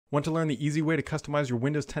Want to learn the easy way to customize your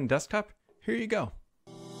Windows 10 desktop? Here you go.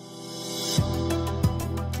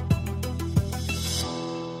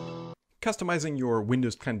 Customizing your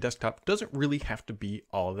Windows 10 desktop doesn't really have to be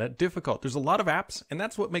all that difficult. There's a lot of apps, and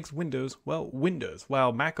that's what makes Windows, well, Windows.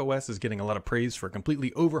 While Mac OS is getting a lot of praise for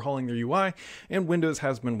completely overhauling their UI, and Windows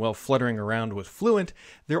has been, well, fluttering around with Fluent,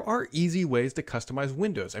 there are easy ways to customize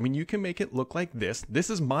Windows. I mean, you can make it look like this.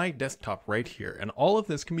 This is my desktop right here, and all of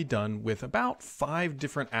this can be done with about 5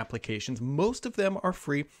 different applications. Most of them are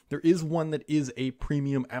free. There is one that is a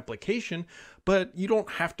premium application, but you don't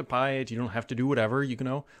have to buy it. You don't have to do whatever. You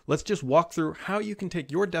know, let's just walk through how you can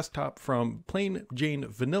take your desktop from plain Jane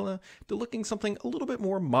vanilla to looking something a little bit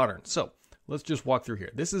more modern. So let's just walk through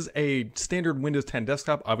here. This is a standard Windows 10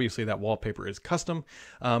 desktop. Obviously that wallpaper is custom,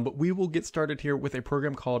 but we will get started here with a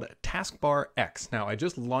program called Taskbar X. Now I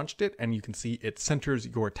just launched it and you can see it centers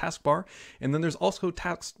your taskbar. And then there's also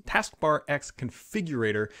Taskbar X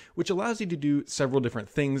configurator, which allows you to do several different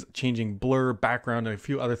things, changing blur, background, and a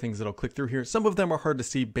few other things that I'll click through here. Some of them are hard to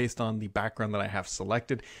see based on the background that I have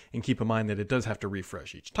selected. And keep in mind that it does have to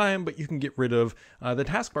refresh each time, but you can get rid of the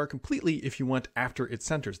taskbar completely if you want after it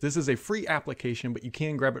centers. This is a free application, but you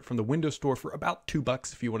can grab it from the Windows Store for about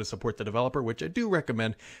 $2 if you want to support the developer, which I do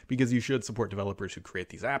recommend because you should support developers who create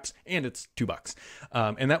these apps, and it's $2.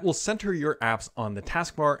 And that will center your apps on the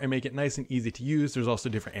taskbar and make it nice and easy to use. There's also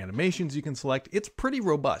different animations you can select. It's pretty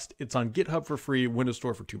robust. It's on GitHub for free, Windows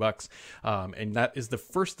Store for $2. And that is the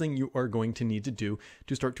first thing you are going to need to do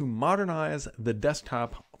to start to modernize the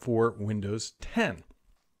desktop for Windows 10.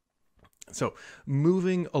 So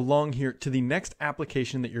moving along here to the next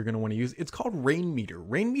application that you're going to want to use, it's called Rainmeter.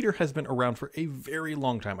 Rainmeter has been around for a very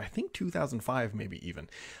long time, I think 2005 maybe even.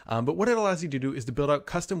 But what it allows you to do is to build out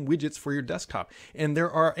custom widgets for your desktop. And there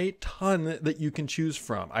are a ton that you can choose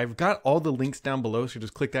from. I've got all the links down below, so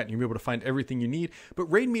just click that and you'll be able to find everything you need. But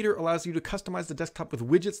Rainmeter allows you to customize the desktop with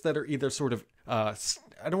widgets that are either sort of,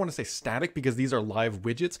 I don't want to say static because these are live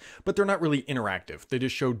widgets, but they're not really interactive. They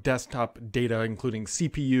just show desktop data, including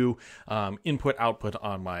CPU, input, output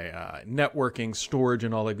on my networking, storage,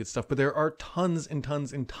 and all that good stuff. But there are tons and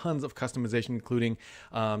tons and tons of customization, including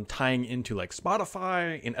tying into like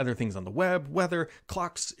Spotify and other things on the web, weather,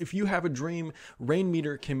 clocks. If you have a dream,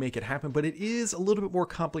 Rainmeter can make it happen, but it is a little bit more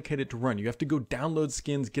complicated to run. You have to go download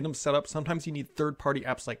skins, get them set up. Sometimes you need third-party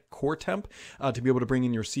apps like CoreTemp to be able to bring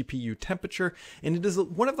in your CPU temperature. And it is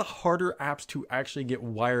one of the harder apps to actually get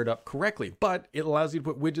wired up correctly, but it allows you to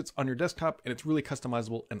put widgets on your desktop and it's really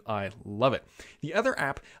customizable, and I love it. The other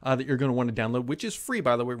app that you're going to want to download, which is free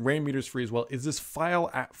by the way, Rainmeter is free as well, is this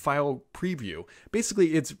file preview.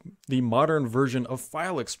 Basically, it's the modern version of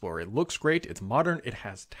File Explorer. It looks great. It's modern. It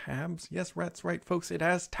has tabs. Yes, that's right, folks. It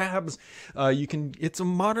has tabs. It's a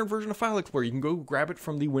modern version of File Explorer. You can go grab it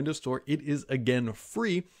from the Windows Store. It is again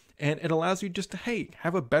free. And it allows you just to, hey,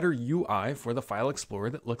 have a better UI for the File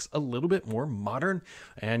Explorer that looks a little bit more modern,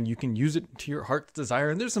 and you can use it to your heart's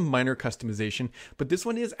desire. And there's some minor customization, but this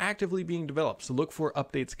one is actively being developed. So look for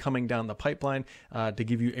updates coming down the pipeline to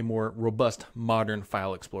give you a more robust, modern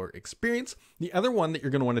File Explorer experience. The other one that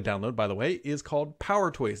you're going to want to download, by the way, is called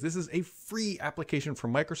PowerToys. This is a free application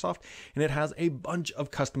from Microsoft, and it has a bunch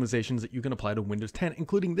of customizations that you can apply to Windows 10,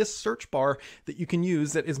 including this search bar that you can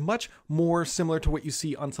use that is much more similar to what you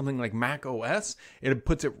see on something like Mac OS. It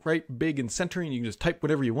puts it right big and center, and you can just type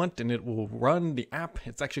whatever you want and it will run the app.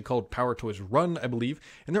 It's actually called PowerToys Run, I believe.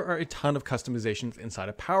 And there are a ton of customizations inside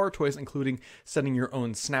of PowerToys, including setting your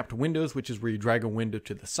own snapped windows, which is where you drag a window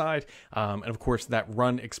to the side. And of course, that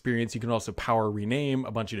run experience, you can also power rename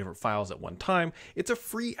a bunch of different files at one time. It's a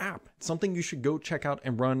free app. It's something you should go check out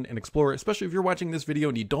and run and explore, especially if you're watching this video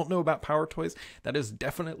and you don't know about PowerToys. That is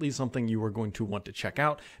definitely something you are going to want to check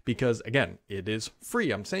out because, again, it is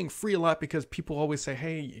free. I'm saying free a lot because people always say,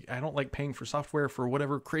 hey, I don't like paying for software for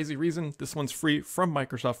whatever crazy reason. This one's free from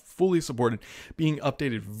Microsoft, fully supported, being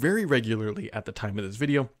updated very regularly at the time of this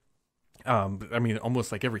video. I mean,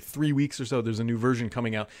 almost like every 3 weeks or so, there's a new version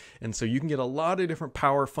coming out. And so you can get a lot of different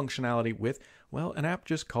power functionality with, well, an app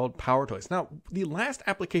just called PowerToys. Now, the last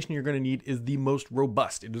application you're going to need is the most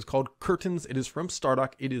robust. It is called Curtains. It is from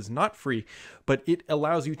Stardock. It is not free, but it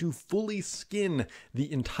allows you to fully skin the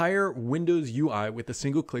entire Windows UI with a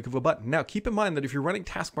single click of a button. Now, keep in mind that if you're running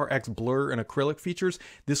Taskbar X blur and acrylic features,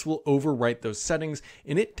 this will overwrite those settings,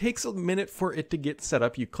 and it takes a minute for it to get set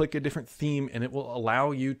up. You click a different theme, and it will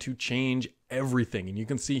allow you to change everything. And you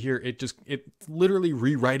can see here, it's literally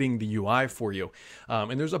rewriting the UI for you.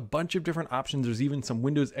 And there's a bunch of different options. There's even some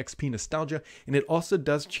Windows XP nostalgia, and it also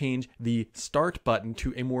does change the start button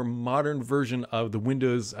to a more modern version of the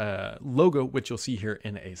Windows logo, which you'll see here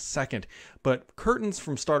in a second. But Curtains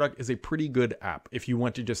from Stardock is a pretty good app if you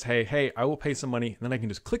want to just, hey, I will pay some money, and then I can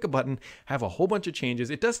just click a button, have a whole bunch of changes.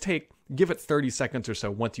 It does give it 30 seconds or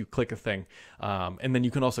so once you click a thing. And then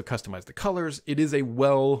you can also customize the colors. It is a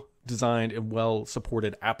well-designed and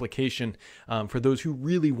well-supported application for those who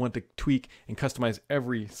really want to tweak and customize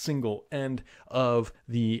every single end of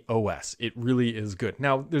the OS. It really is good.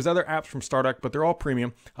 Now, there's other apps from Stardock, but they're all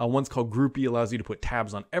premium. One's called Groupie, allows you to put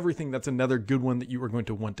tabs on everything. That's another good one that you are going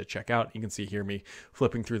to want to check out. You can see here me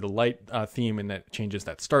flipping through the light theme, and that changes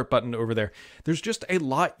that start button over there. There's just a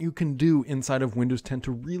lot you can do inside of Windows 10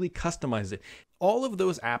 to really customize it. All of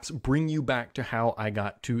those apps bring you back to how I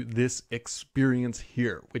got to this experience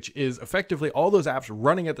here, which is effectively all those apps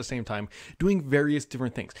running at the same time, doing various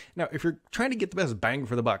different things. Now, if you're trying to get the best bang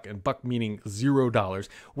for the buck, and buck meaning $0,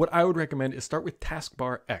 what I would recommend is start with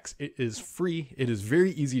Taskbar X. It is free. It is very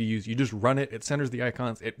easy to use. You just run it. It centers the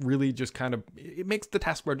icons. It really just it makes the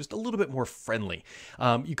taskbar just a little bit more friendly.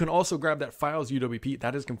 You can also grab that Files UWP.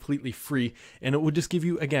 That is completely free, and it will just give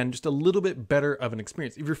you, again, just a little bit better of an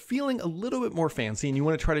experience. If you're feeling a little bit more fancy and you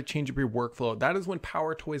want to try to change up your workflow, that is when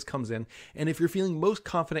PowerToys comes in. And if you're feeling most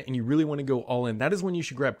confident and you really want to go all in, that is when you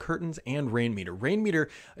should grab Curtains and Rainmeter. Rainmeter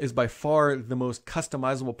is by far the most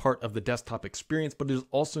customizable part of the desktop experience, but it is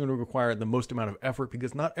also going to require the most amount of effort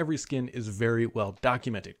because not every skin is very well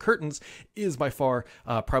documented. Curtains is by far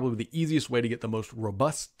probably the easiest way to get the most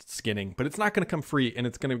robust skinning, but it's not going to come free, and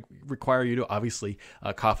it's going to require you to obviously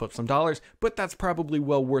cough up some dollars, but that's probably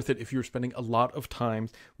well worth it if you're spending a lot of time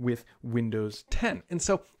with Windows 10. And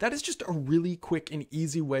so that is just a really quick and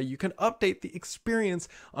easy way you can update the experience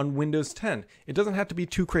on Windows 10. It doesn't have to be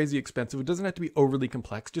too crazy expensive. It doesn't have to be overly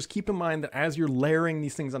complex. Just keep in mind that as you're layering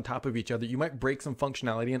these things on top of each other, you might break some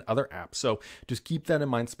functionality in other apps. So just keep that in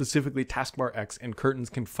mind. Specifically, Taskbar X and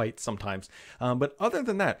Curtains can fight sometimes. But other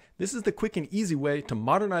than that, this is the quick and easy way to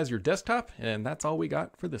modernize your desktop, and that's all we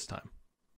got for this time.